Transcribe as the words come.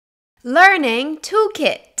Learning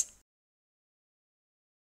Toolkit.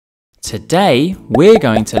 Today we're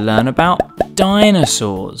going to learn about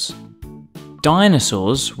dinosaurs.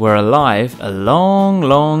 Dinosaurs were alive a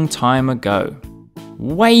long time ago,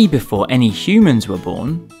 way before any humans were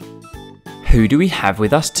born. Who do we have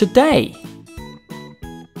with us today?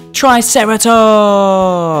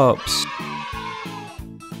 Triceratops!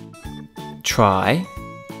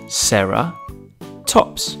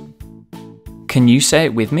 Triceratops. Can you say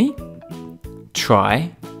it with me?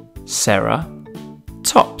 Triceratops.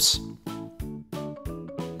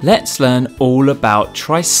 Let's learn all about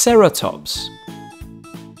Triceratops.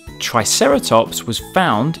 Triceratops was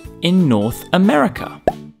found in North America.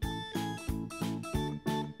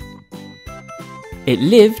 It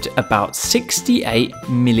lived about 68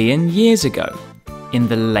 million years ago, in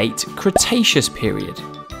the late Cretaceous period.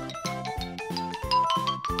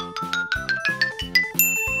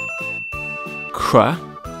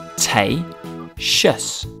 Cretaceous.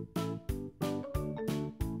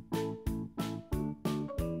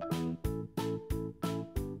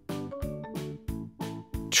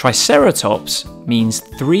 Triceratops means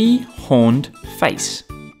three-horned face.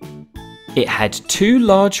 It had two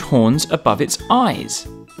large horns above its eyes.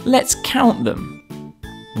 Let's count them.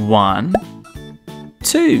 1,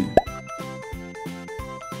 2.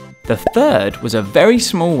 The third was a very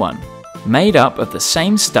small one, made up of the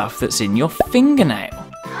same stuff that's in your fingernail.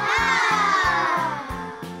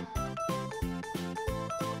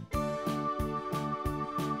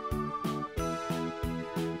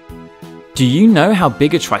 Do you know how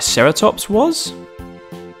big a Triceratops was?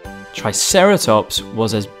 Triceratops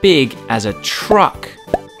was as big as a truck.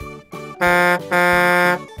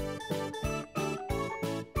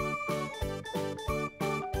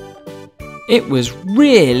 It was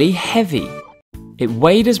really heavy. It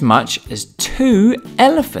weighed as much as 2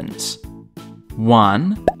 elephants.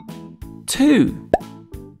 1, 2.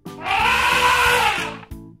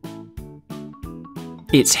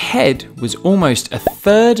 Its head was almost a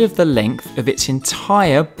third of the length of its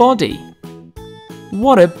entire body.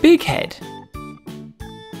 What a big head!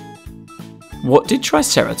 What did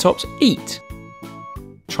Triceratops eat?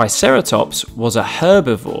 Triceratops was a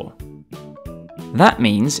herbivore. That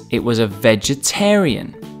means it was a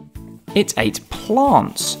vegetarian. It ate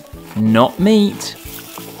plants, not meat.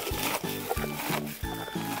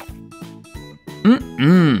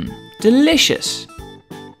 Delicious!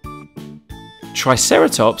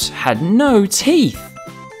 Triceratops had no teeth.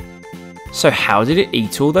 So how did it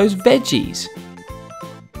eat all those veggies?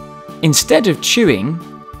 Instead of chewing,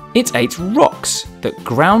 it ate rocks that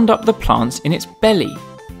ground up the plants in its belly.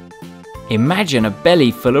 Imagine a belly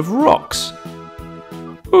full of rocks.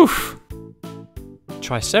 Oof!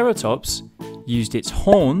 Triceratops used its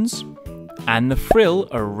horns and the frill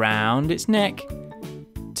around its neck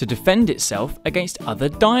to defend itself against other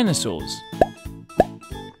dinosaurs.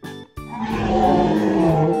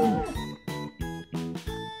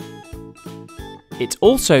 It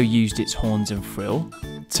also used its horns and frill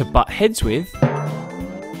to butt heads with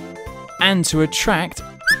and to attract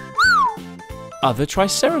other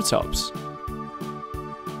Triceratops.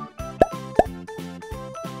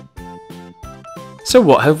 So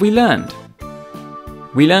what have we learned?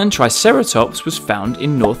 We learned Triceratops was found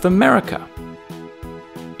in North America.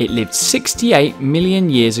 It lived 68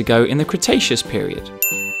 million years ago in the Cretaceous period.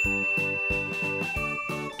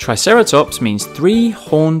 Triceratops means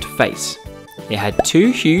three-horned face. It had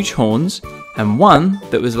two huge horns and one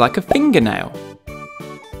that was like a fingernail.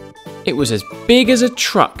 It was as big as a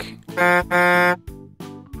truck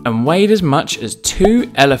and weighed as much as 2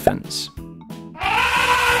 elephants.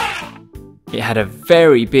 It had a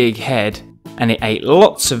very big head and it ate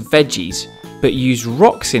lots of veggies but used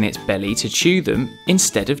rocks in its belly to chew them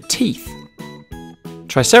instead of teeth.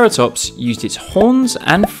 Triceratops used its horns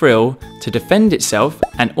and frill to defend itself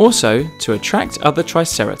and also to attract other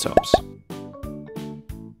Triceratops.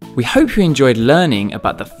 We hope you enjoyed learning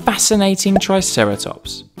about the fascinating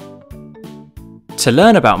Triceratops. To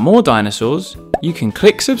learn about more dinosaurs, you can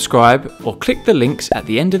click subscribe or click the links at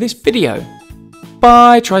the end of this video.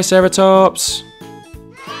 Bye, Triceratops!